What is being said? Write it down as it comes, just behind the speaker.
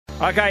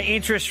Okay,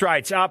 interest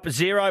rates up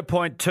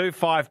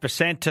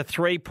 0.25% to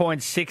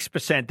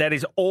 3.6%. That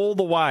is all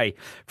the way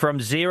from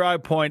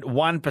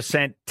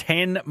 0.1%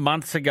 10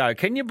 months ago.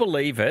 Can you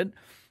believe it?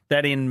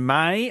 That in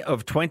May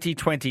of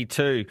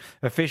 2022,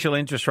 official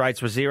interest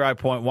rates were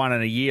 0.1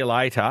 and a year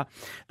later,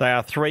 they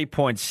are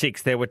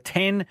 3.6. There were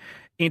 10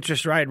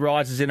 interest rate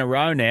rises in a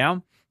row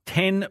now,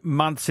 10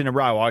 months in a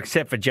row,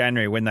 except for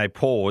January when they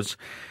pause.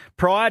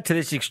 Prior to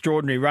this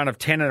extraordinary run of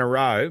 10 in a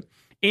row,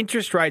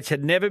 interest rates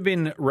had never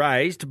been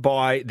raised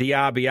by the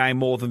RBA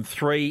more than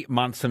 3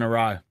 months in a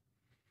row.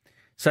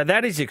 So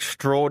that is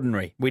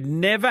extraordinary. We'd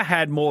never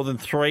had more than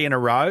 3 in a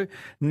row.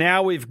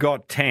 Now we've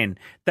got 10.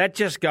 That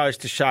just goes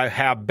to show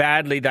how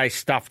badly they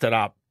stuffed it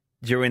up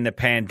during the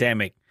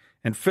pandemic.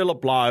 And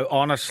Philip Lowe,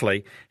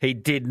 honestly, he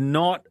did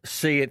not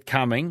see it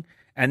coming,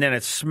 and then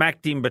it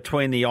smacked him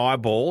between the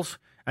eyeballs,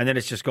 and then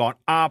it's just gone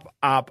up,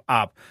 up,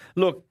 up.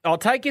 Look, I'll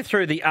take you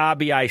through the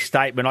RBA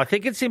statement. I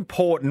think it's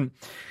important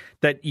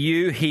that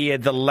you hear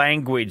the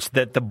language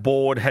that the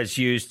board has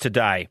used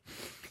today.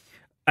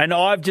 And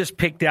I've just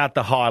picked out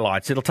the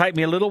highlights. It'll take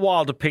me a little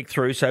while to pick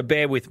through, so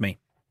bear with me.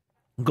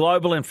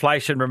 Global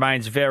inflation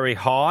remains very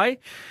high,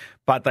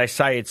 but they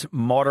say it's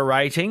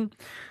moderating.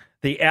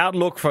 The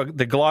outlook for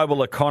the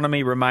global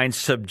economy remains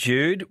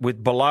subdued,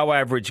 with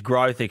below-average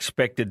growth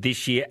expected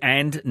this year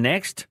and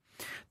next.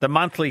 The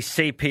monthly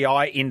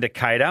CPI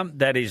indicator,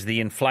 that is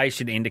the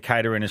inflation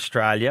indicator in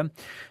Australia,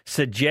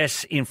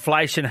 suggests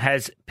inflation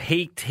has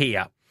peaked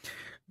here.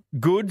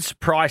 Goods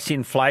price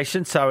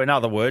inflation, so in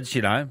other words,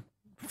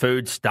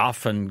 food,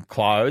 stuff and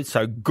clothes,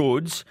 so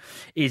goods,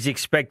 is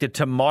expected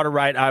to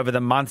moderate over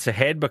the months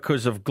ahead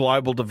because of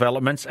global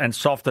developments and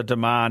softer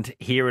demand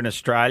here in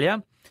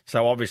Australia.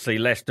 So obviously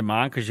less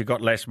demand because you've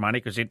got less money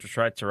because interest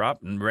rates are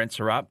up and rents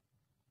are up.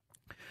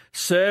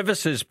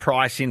 Services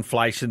price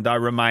inflation, though,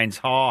 remains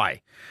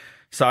high.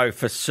 So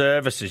for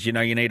services, you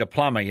need a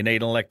plumber, you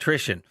need an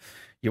electrician,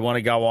 you want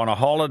to go on a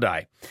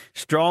holiday.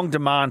 Strong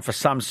demand for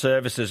some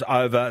services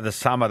over the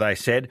summer, they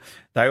said.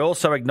 They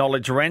also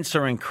acknowledge rents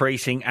are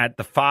increasing at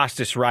the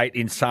fastest rate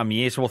in some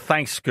years. Well,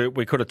 thanks, Scoop.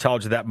 We could have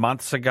told you that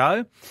months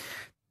ago.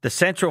 The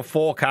central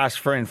forecast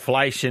for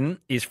inflation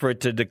is for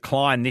it to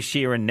decline this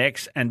year and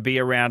next and be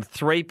around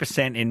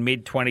 3% in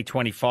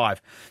mid-2025.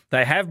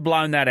 They have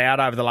blown that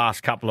out over the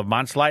last couple of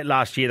months. Late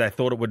last year, they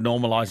thought it would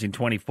normalise in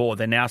 24.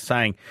 They're now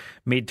saying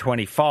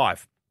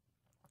mid-25.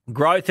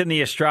 Growth in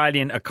the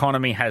Australian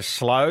economy has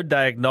slowed,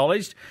 they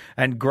acknowledged,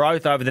 and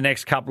growth over the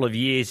next couple of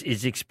years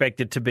is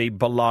expected to be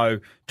below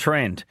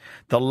trend.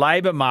 The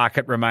labour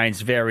market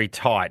remains very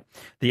tight.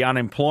 The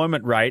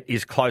unemployment rate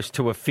is close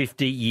to a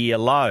 50-year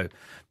low.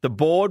 The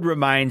board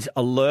remains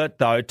alert,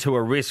 though, to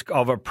a risk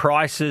of a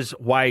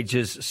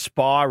prices-wages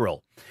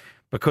spiral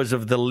because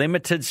of the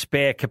limited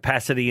spare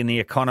capacity in the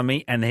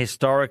economy and the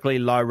historically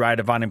low rate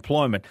of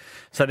unemployment.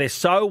 So they're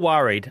so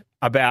worried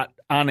about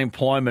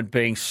unemployment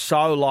being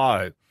so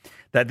low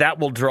that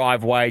will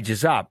drive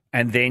wages up,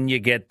 and then you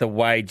get the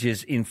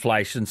wages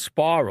inflation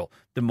spiral.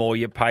 The more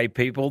you pay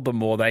people, the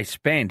more they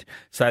spend.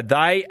 So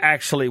they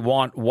actually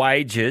want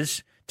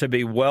wages to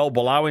be well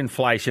below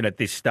inflation at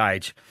this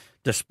stage,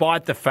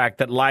 despite the fact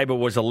that Labor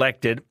was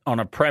elected on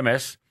a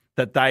premise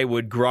that they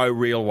would grow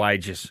real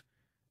wages.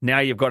 Now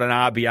you've got an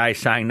RBA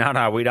saying,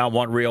 no, we don't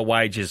want real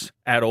wages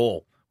at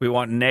all. We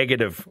want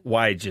negative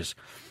wages.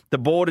 The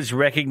board is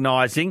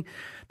recognising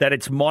that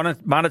its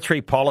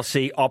monetary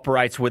policy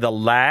operates with a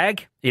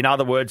lag. In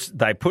other words,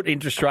 they put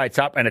interest rates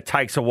up and it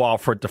takes a while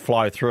for it to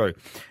flow through.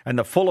 And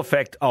the full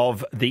effect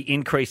of the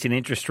increase in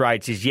interest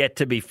rates is yet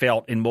to be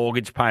felt in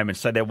mortgage payments.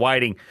 So they're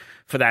waiting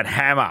for that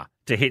hammer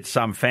to hit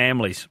some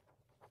families.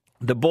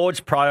 The board's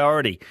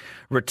priority,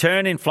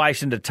 return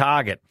inflation to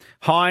target.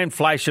 High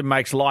inflation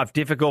makes life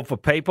difficult for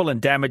people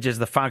and damages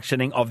the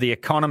functioning of the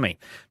economy.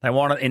 They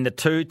want it in the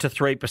 2 to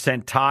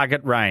 3%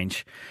 target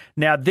range.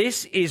 Now,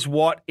 this is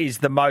what is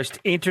the most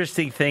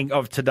interesting thing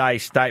of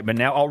today's statement.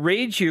 Now, I'll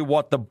read you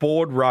what the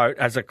board wrote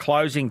as a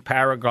closing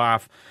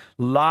paragraph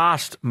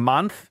last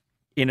month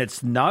in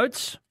its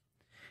notes.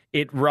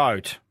 It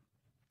wrote,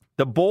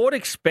 the board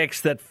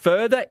expects that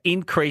further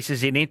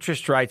increases in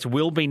interest rates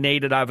will be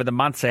needed over the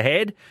months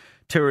ahead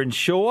to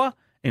ensure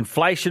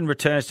inflation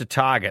returns to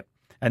target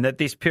and that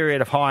this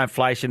period of high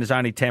inflation is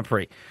only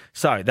temporary.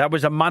 So that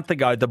was a month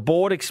ago. The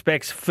board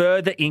expects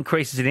further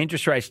increases in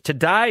interest rates.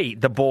 Today,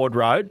 the board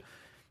wrote,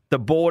 the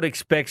board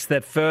expects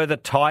that further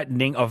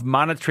tightening of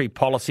monetary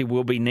policy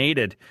will be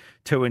needed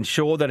to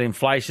ensure that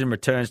inflation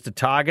returns to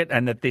target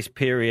and that this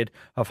period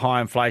of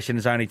high inflation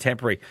is only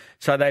temporary.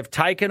 So they've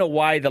taken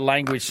away the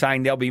language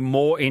saying there'll be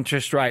more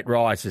interest rate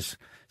rises.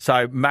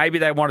 So maybe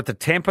they wanted to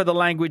temper the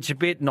language a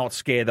bit, not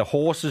scare the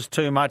horses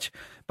too much,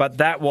 but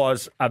that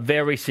was a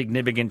very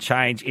significant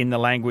change in the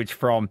language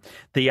from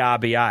the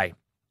RBA.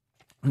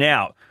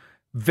 Now,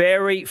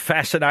 very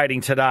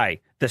fascinating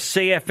today. The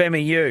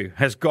CFMEU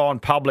has gone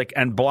public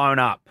and blown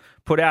up,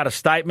 put out a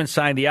statement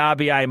saying the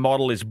RBA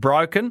model is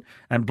broken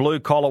and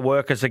blue-collar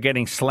workers are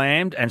getting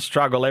slammed and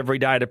struggle every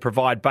day to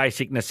provide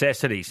basic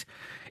necessities.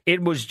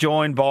 It was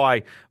joined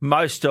by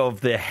most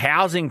of the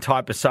housing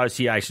type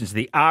associations,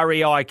 the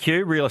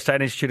REIQ, Real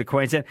Estate Institute of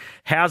Queensland,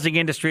 Housing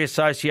Industry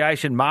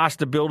Association,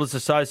 Master Builders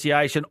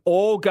Association,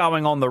 all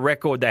going on the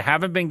record. They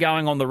haven't been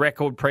going on the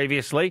record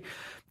previously.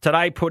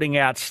 Today putting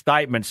out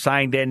statements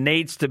saying there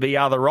needs to be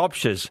other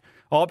options.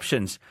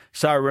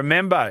 So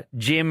remember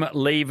Jim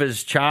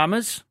Levers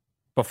Chalmers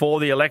before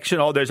the election?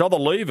 Oh, there's other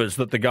levers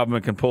that the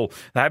government can pull.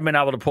 They haven't been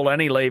able to pull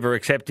any lever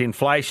except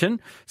inflation.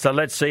 So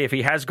let's see if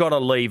he has got a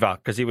lever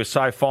because he was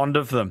so fond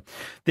of them.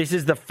 This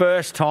is the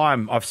first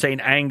time I've seen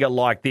anger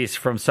like this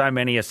from so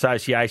many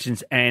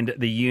associations and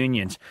the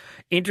unions.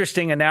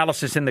 Interesting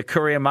analysis in the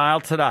Courier Mail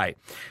today.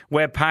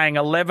 We're paying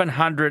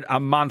 $1,100 a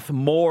month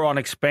more on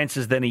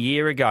expenses than a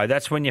year ago.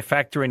 That's when you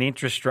factor in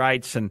interest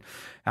rates and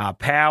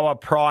power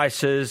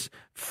prices,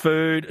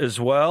 food as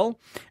well.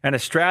 An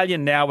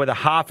Australian now with a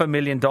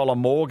 $500,000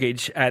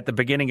 mortgage at the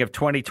beginning of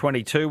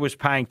 2022 was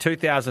paying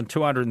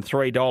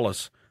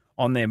 $2,203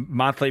 on their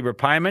monthly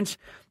repayments.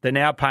 They're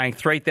now paying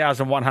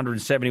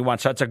 $3,171.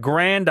 So it's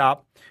 $1,000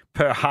 up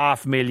per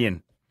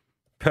 $500,000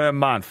 per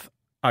month.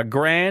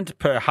 $1,000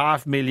 per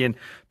 $500,000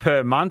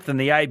 per month. And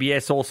the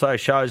ABS also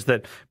shows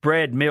that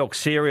bread, milk,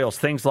 cereals,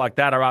 things like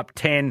that are up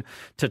 10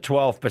 to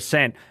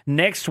 12%.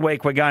 Next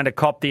week, we're going to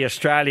cop the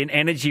Australian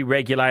energy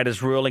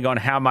regulators ruling on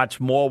how much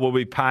more we'll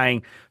be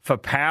paying for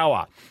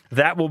power.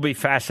 That will be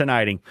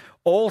fascinating.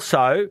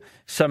 Also,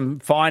 some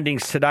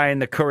findings today in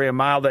the Courier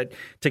Mail that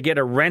to get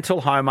a rental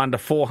home under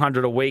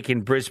 $400 a week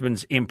in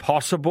Brisbane's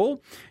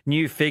impossible.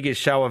 New figures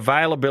show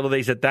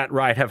availabilities at that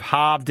rate have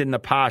halved in the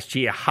past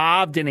year,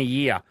 halved in a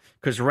year,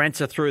 because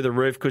rents are through the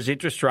roof, because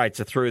interest rates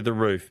are through the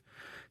roof.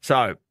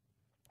 So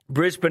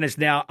Brisbane is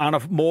now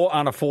more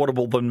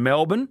unaffordable than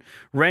Melbourne.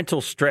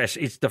 Rental stress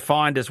is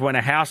defined as when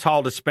a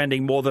household is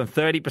spending more than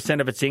 30%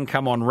 of its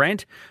income on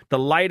rent. The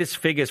latest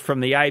figures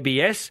from the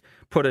ABS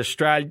put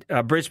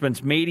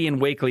Brisbane's median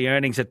weekly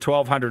earnings at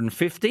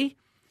 $1,250,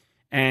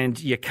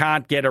 and you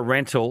can't get a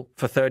rental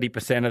for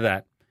 30% of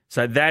that.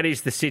 So that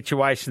is the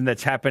situation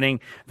that's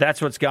happening.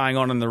 That's what's going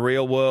on in the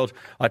real world.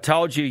 I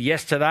told you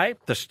yesterday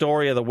the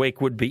story of the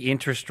week would be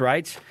interest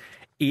rates.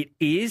 It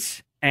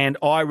is, and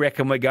I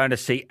reckon we're going to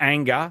see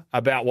anger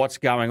about what's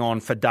going on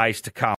for days to come.